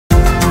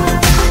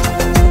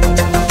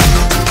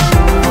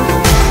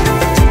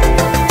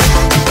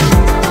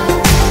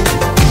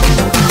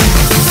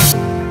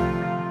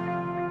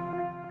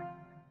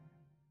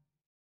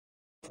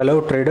Hello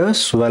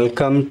traders,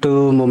 welcome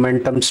to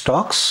Momentum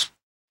Stocks.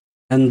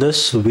 In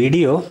this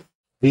video,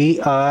 we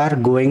are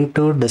going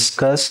to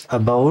discuss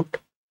about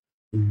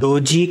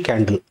Doji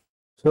candle.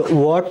 So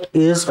what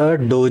is a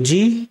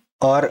Doji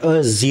or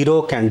a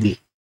zero candle?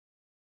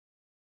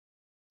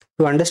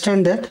 To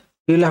understand that,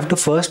 you'll have to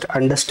first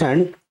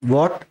understand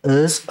what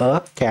is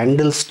a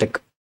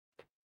candlestick.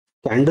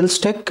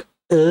 Candlestick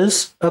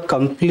is a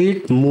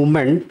complete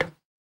movement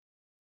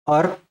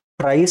or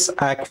price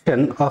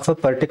action of a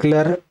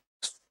particular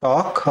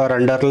stock or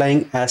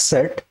underlying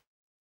asset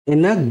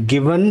in a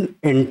given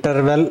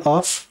interval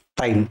of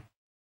time.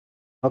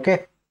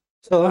 Okay,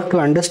 so to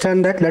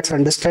understand that, let's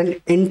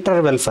understand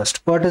interval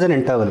first. What is an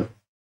interval?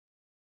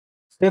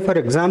 Say for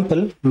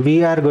example,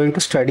 we are going to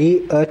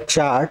study a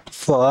chart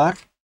for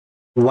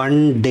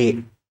 1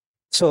 day.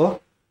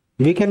 So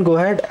we can go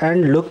ahead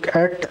and look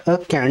at a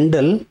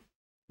candle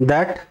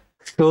that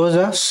shows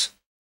us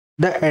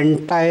the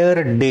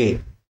entire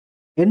day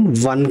in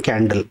one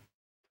candle,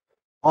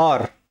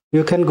 or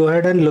you can go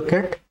ahead and look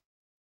at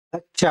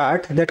a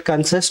chart that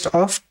consists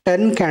of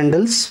 10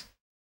 candles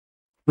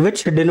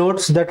which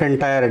denotes that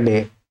entire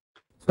day.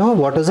 So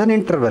what is an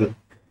interval?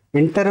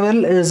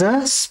 Interval is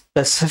a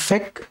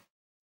specific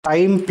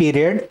time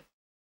period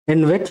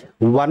in which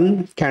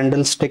one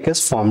candlestick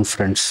is formed,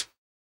 friends.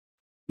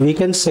 We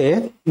can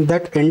say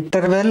that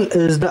interval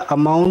is the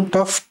amount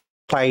of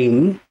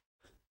time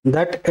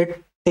that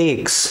it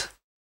takes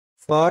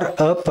for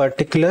a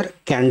particular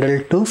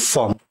candle to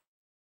form.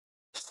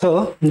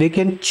 So we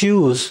can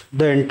choose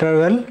the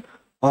interval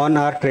on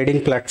our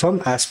trading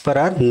platform as per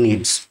our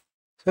needs.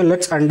 So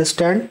let's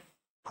understand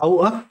how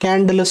a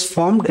candle is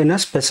formed in a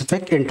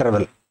specific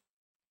interval.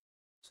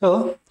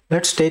 So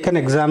let's take an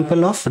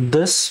example of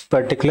this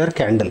particular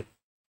candle.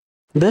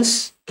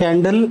 This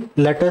candle,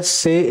 let us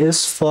say,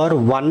 is for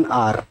 1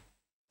 hour.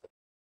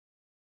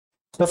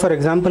 So for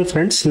example,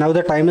 friends, now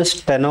the time is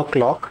 10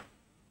 o'clock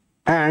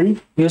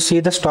and you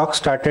see the stock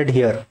started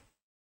here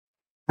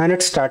and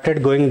it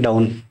started going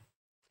down.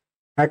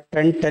 At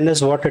 10:10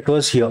 is what it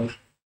was here.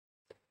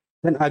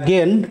 Then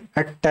again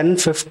at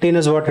 10:15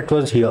 is what it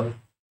was here.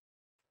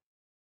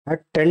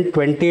 At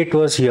 10:20 it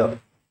was here.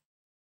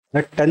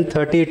 At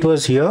 10:30 it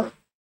was here.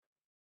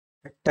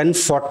 At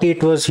 10:40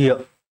 it was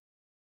here.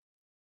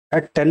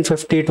 At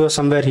 10:50 it was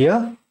somewhere here.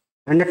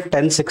 And at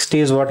 10:60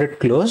 is what it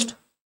closed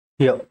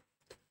here.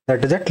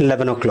 That is at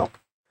 11 o'clock.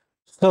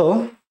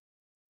 So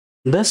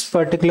this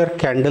particular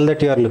candle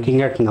that you are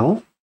looking at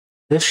now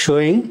is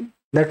showing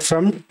that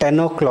from 10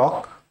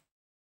 o'clock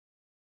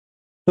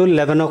to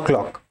 11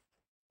 o'clock,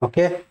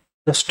 okay,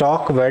 the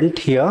stock went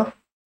here,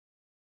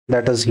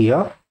 that is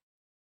here,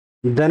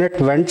 then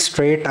it went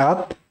straight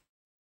up,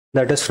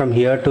 that is from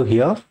here to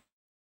here,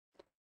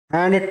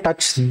 and it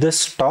touched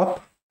this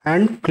top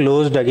and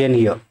closed again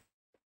here.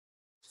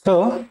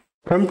 So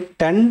from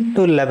 10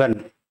 to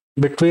 11,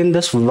 between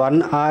this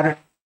 1 hour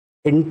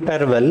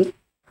interval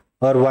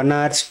or 1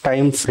 hour's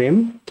time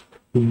frame,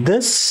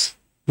 this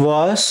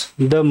was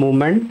the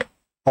movement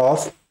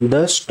of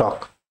the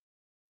stock.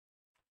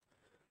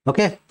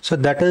 Okay, so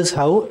that is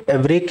how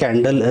every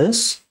candle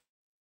is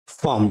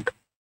formed.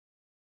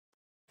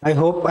 I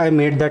hope I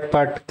made that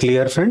part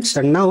clear, friends.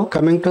 And now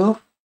coming to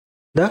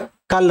the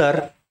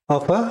color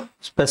of a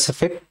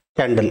specific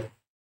candle.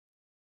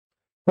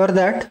 For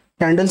that,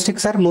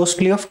 candlesticks are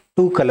mostly of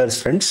two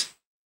colors, friends,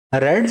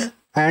 red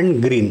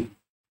and green.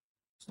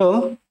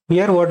 So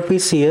here what we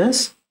see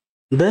is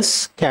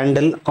this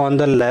candle on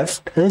the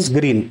left is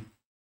green.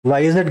 Why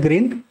is it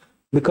green?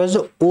 Because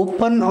the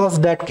open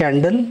of that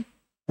candle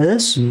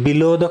is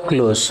below the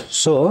close.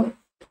 So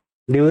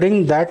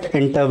during that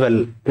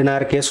interval, in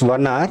our case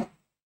 1 hour,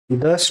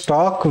 the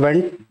stock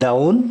went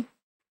down,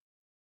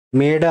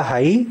 made a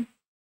high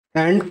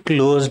and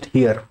closed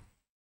here.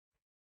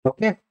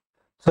 Okay,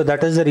 so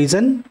that is the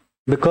reason,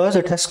 because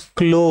it has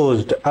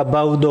closed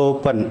above the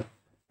open,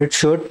 it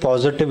showed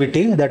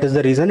positivity. That is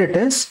the reason it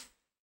is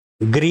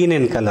green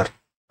in color.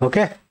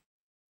 Okay,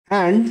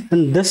 and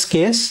in this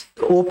case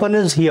the open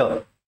is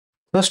here.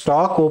 So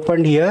stock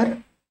opened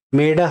here,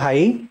 made a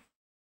high,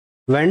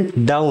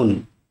 went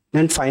down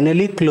and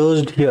finally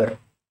closed here.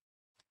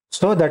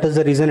 So that is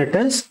the reason it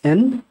is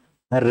in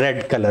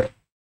red color.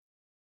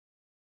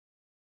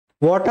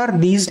 What are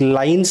these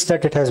lines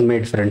that it has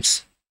made,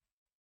 friends?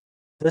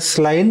 This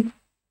line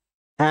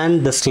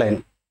and this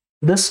line.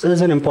 This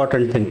is an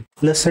important thing.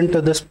 Listen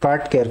to this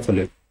part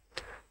carefully.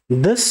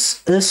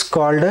 This is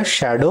called a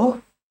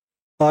shadow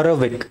or a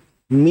wick,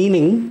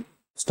 meaning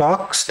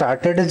stock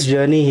started its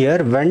journey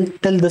here,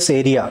 went till this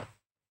area,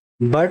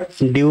 but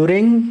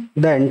during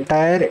the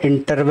entire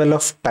interval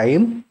of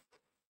time,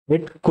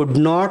 it could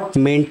not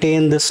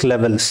maintain this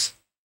levels.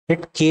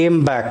 It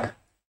came back,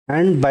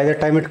 and by the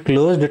time it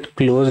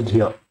closed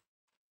here.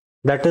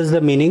 That is the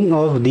meaning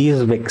of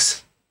these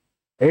wicks.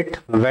 It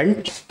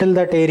went till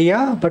that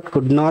area, but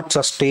could not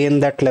sustain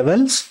that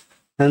levels,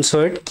 and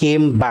so it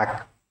came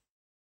back.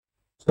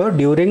 So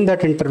during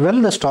that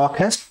interval, the stock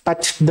has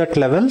touched that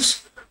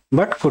levels,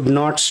 but could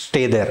not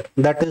stay there.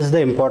 That is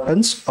the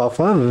importance of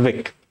a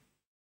wick.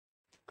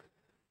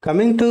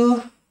 Coming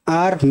to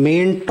our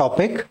main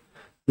topic,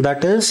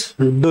 that is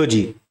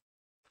Doji.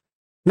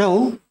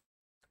 Now,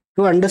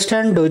 to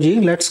understand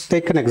Doji, let's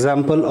take an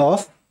example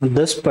of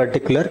this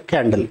particular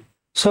candle.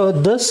 So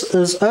this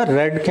is a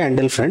red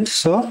candle, friends.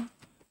 So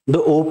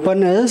the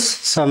open is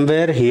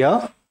somewhere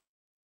here,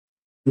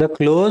 the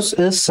close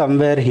is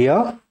somewhere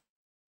here,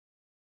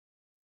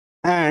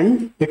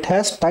 and it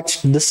has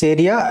touched this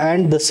area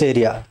and this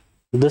area.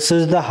 This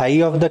is the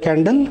high of the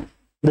candle,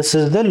 this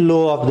is the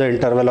low of the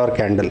interval or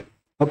candle.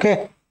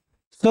 Okay,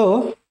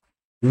 so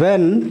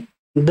when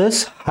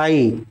this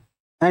high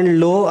and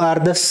low are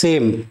the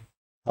same,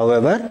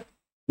 however,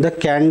 the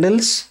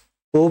candles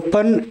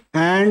open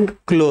and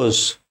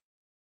close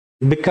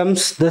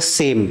becomes the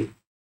same.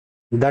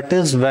 That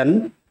is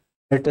when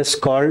it is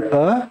called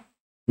a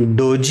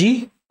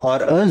doji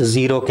or a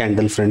zero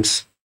candle,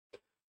 friends.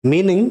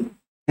 Meaning,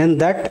 in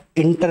that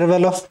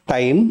interval of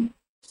time,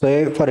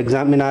 so for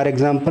example, in our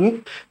example,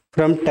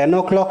 from 10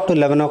 o'clock to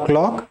 11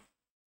 o'clock,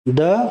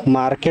 the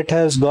market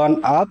has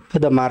gone up,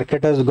 the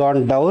market has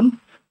gone down,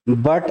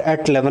 but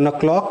at 11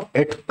 o'clock,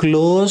 it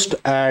closed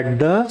at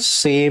the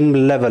same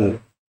level.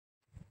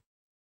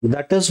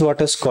 That is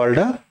what is called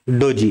a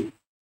doji.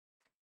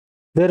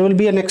 There will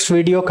be a next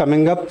video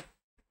coming up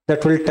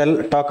that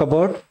will talk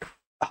about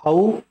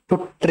how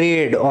to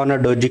trade on a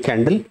doji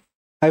candle.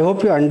 I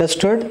hope you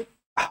understood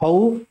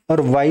how or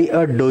why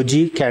a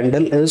doji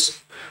candle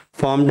is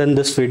formed in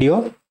this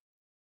video.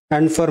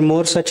 And for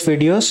more such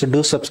videos,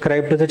 do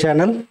subscribe to the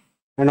channel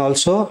and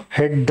also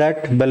hit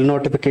that bell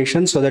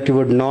notification so that you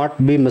would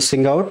not be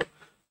missing out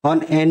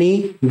on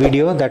any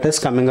video that is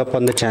coming up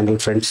on the channel,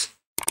 friends.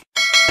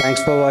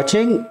 Thanks for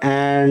watching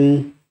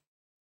and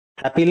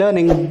happy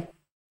learning.